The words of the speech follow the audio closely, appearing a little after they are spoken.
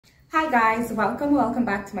Hi guys, welcome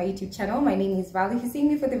back to my YouTube channel. My name is Val. If you're seeing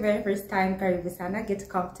me for the very first time, karibu sana. Get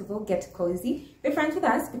comfortable, get cozy, be friends with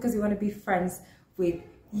us because we want to be friends with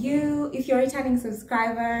you. If you're a returning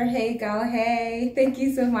subscriber, hey girl, hey, thank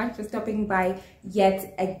you so much for stopping by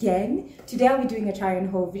yet again. Today I'll be doing a try and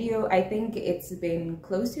haul video. I think it's been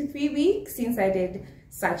close to 3 weeks since I did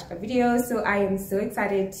such a video, so I am so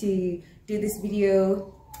excited to do this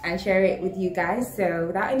video and share it with you guys. So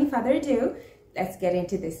without any further ado, let's get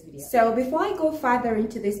into this video. So before I go further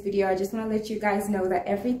into this video, I just want to let you guys know that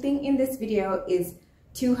everything in this video is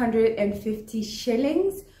 250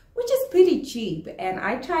 shillings, which is pretty cheap, and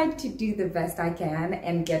I tried to do the best I can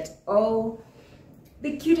and get all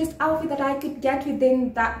the cutest outfit that I could get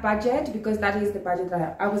within that budget, because that is the budget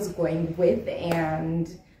that I was going with,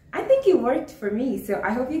 and I think it worked for me. So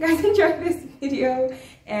I hope you guys enjoyed this video,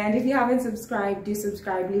 and if you haven't subscribed, do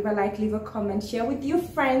subscribe, leave a like, leave a comment, share with your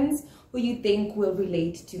friends who you think will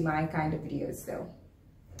relate to my kind of videos. So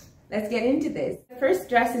let's get into this. The first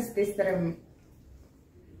dress is this that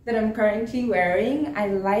I'm currently wearing. I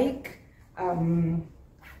like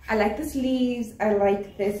the sleeves. I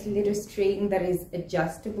like this little string that is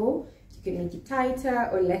adjustable. You can make it tighter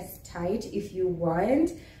or less tight if you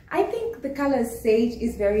want. I think the color sage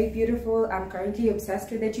is very beautiful. I'm currently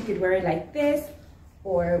obsessed with it. You could wear it like this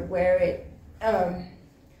or wear it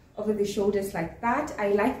over the shoulders like that. I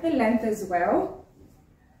like the length as well.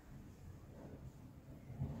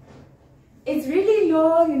 It's really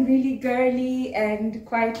long and really girly and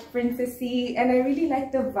quite princessy, and I really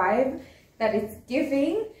like the vibe that it's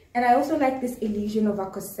giving. And I also like this illusion of a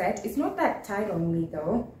corset. It's not that tight on me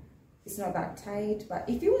though. It's not that tight, but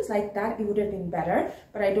if it was like that, it would have been better.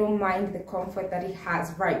 But I don't mind the comfort that it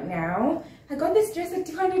has right now. I got this dress at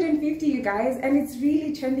 250, you guys, and it's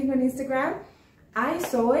really trending on Instagram. I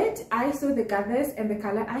saw it, I saw the gathers and the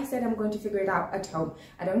color. I said I'm going to figure it out at home.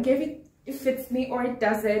 I don't care if it fits me or it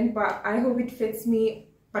doesn't, but I hope it fits me.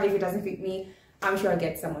 But if it doesn't fit me, I'm sure I'll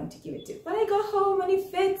get someone to give it to. But I got home and it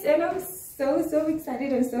fits, and I'm so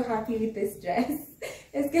excited. I'm so happy with this dress.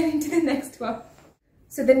 Let's get into the next one.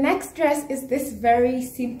 So the next dress is this very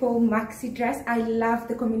simple maxi dress. I love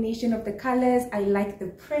the combination of the colors. I like the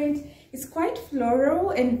print. It's quite floral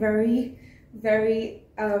and very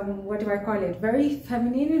what do I call it, very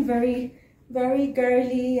feminine and very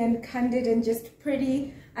girly and candid and just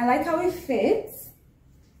pretty. I like how it fits.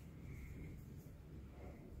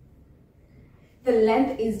 The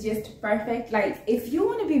length is just perfect. Like, if you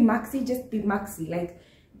want to be maxi, just be maxi, like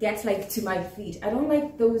get like to my feet. I don't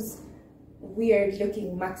like those weird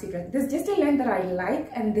looking maxi dress. There's just a length that I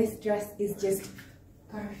like, and this dress is just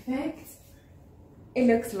perfect. It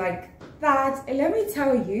looks like that, and let me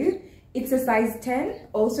tell you, it's a size 10.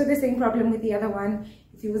 Also the same problem with the other one.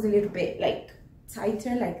 If it was a little bit like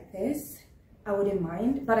tighter like this, I wouldn't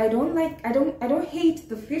mind, but I don't hate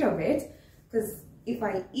the fit of it, because if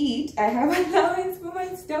I eat, I have allowance for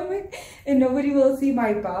my stomach and nobody will see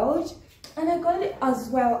my bulge. And I got it as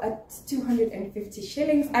well at 250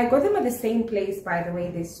 shillings. I got them at the same place, by the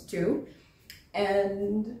way, these two,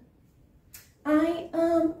 and I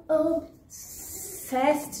am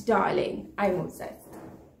obsessed, darling. I'm obsessed.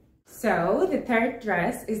 So the third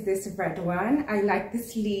dress is this red one. I like the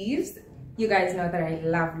sleeves. You guys know that I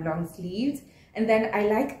love long sleeves. And then I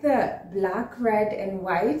like the black, red, and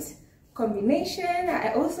white combination.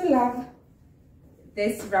 I also love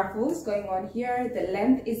this ruffles going on here. The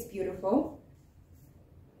length is beautiful.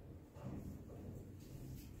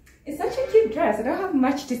 It's such a cute dress. I don't have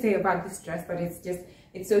much to say about this dress, but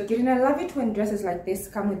it's so cute. And I love it when dresses like this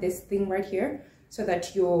come with this thing right here, so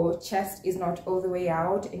that your chest is not all the way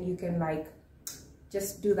out, and you can like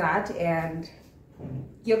just do that and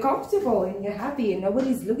you're comfortable and you're happy and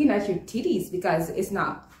nobody's looking at your titties, because it's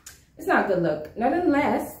not a good look. Not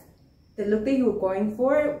unless the look that you're going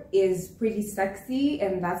for is pretty sexy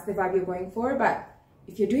and that's the vibe you're going for. But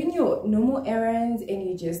if you're doing your normal errands and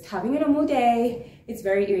you're just having a normal day, it's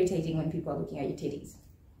very irritating when people are looking at your titties.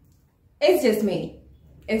 It's just me.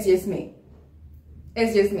 It's just me.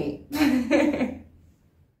 It's just me.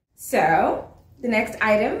 So the next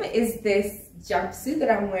item is this jumpsuit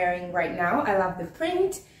that I'm wearing right now. I love the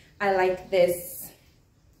print. I like this,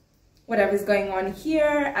 whatever's going on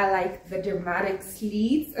here. I like the dramatic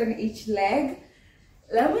sleeves on each leg.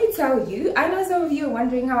 Let me tell you, I know some of you are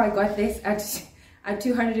wondering how I got this at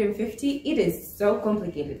 250. It is so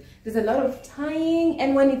complicated. There's a lot of tying,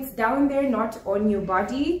 and when it's down there, not on your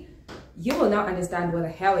body, you will not understand what the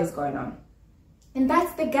hell is going on. And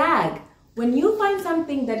that's the gag. When you find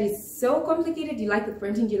something that is so complicated, you like the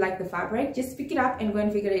printing, you like the fabric, just pick it up and go and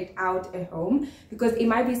figure it out at home, because it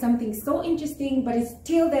might be something so interesting, but it's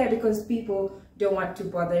still there because people don't want to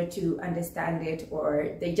bother to understand it,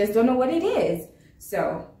 or they just don't know what it is.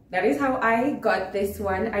 So that is how I got this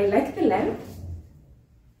one. I like the length.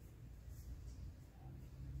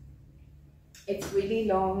 It's really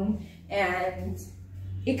long, and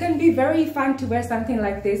it can be very fun to wear something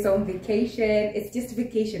like this on vacation. It's just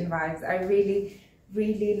vacation vibes. I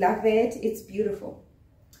really love it. It's beautiful.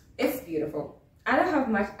 It's beautiful. I don't have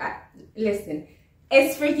much. Listen,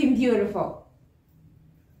 it's freaking beautiful.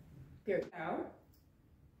 Now,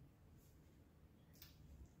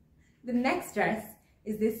 the next dress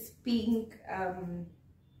is this pink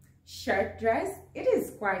shirt dress. It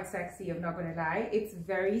is quite sexy, I'm not gonna lie. It's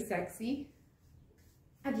very sexy.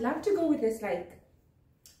 I'd love to go with this like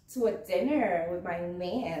to a dinner with my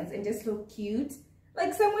mans and just look cute,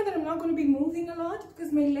 like somewhere that I'm not going to be moving a lot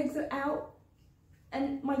because my legs are out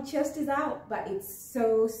and my chest is out. But it's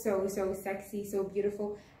so sexy, so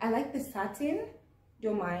beautiful. I like the satin.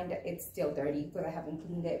 Don't mind it's still dirty because I haven't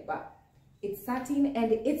cleaned it, but it's satin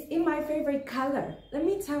and it's in my favorite color. Let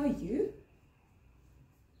me tell you.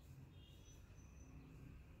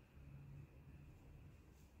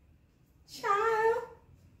 Ciao.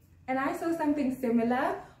 And I saw something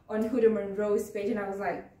similar on Huda Monroe's page and I was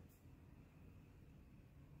like,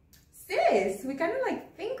 sis, we kind of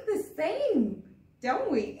like think the same, don't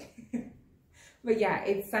we? But yeah,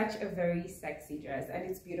 it's such a very sexy dress and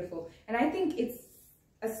it's beautiful. And I think it's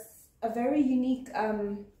a very unique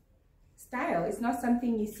style. It's not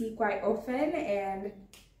something you see quite often, and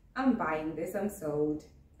I'm buying this. I'm sold.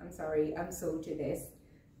 I'm sorry, I'm sold to this.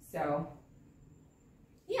 So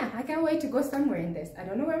yeah, I can't wait to go somewhere in this. I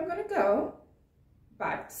don't know where I'm gonna go,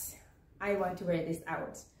 but I want to wear this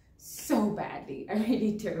out so badly. I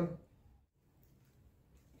really do.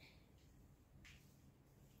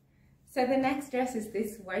 So the next dress is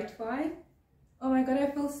this white one. Oh my god,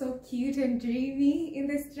 I feel so cute and dreamy in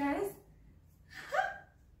this dress.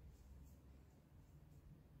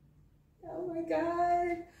 Oh my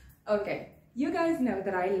god. Okay, you guys know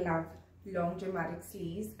that I love long dramatic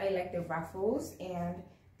sleeves. I like the ruffles and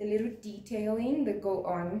the little detailing that go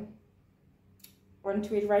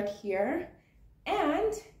onto it right here,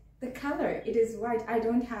 and the color, it is white. I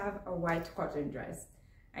don't have a white cotton dress,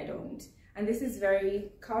 I don't, and this is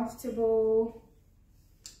very comfortable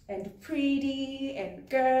and pretty and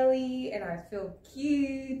girly, and I feel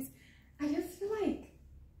cute. I just feel like,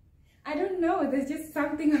 I don't know, there's just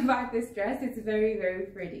something about this dress. It's very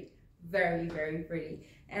pretty, very pretty,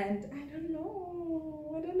 and I don't know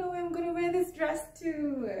where I'm gonna wear this dress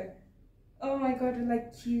to. Oh my god, with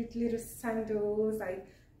like cute little sandals, like,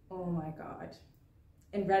 oh my god,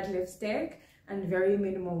 and red lipstick and very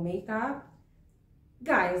minimal makeup.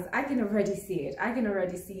 Guys, I can already see it. I can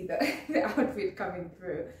already see the outfit coming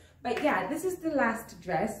through. But yeah, this is the last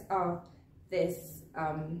dress of this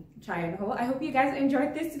try on haul. I hope you guys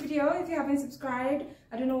enjoyed this video. If you haven't subscribed,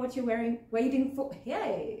 I don't know what you're waiting for.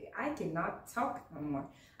 Hey, I cannot talk no more.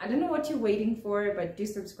 I don't know what you're waiting for, but do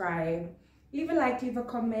subscribe. Leave a like, leave a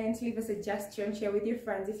comment, leave a suggestion, share with your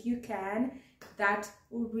friends if you can. That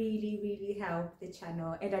will really help the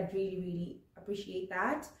channel, and I'd really appreciate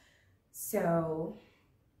that. So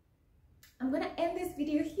I'm gonna end this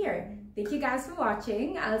video here. Thank you guys for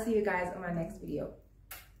watching. I'll see you guys on my next video.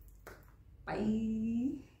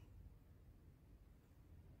 Bye.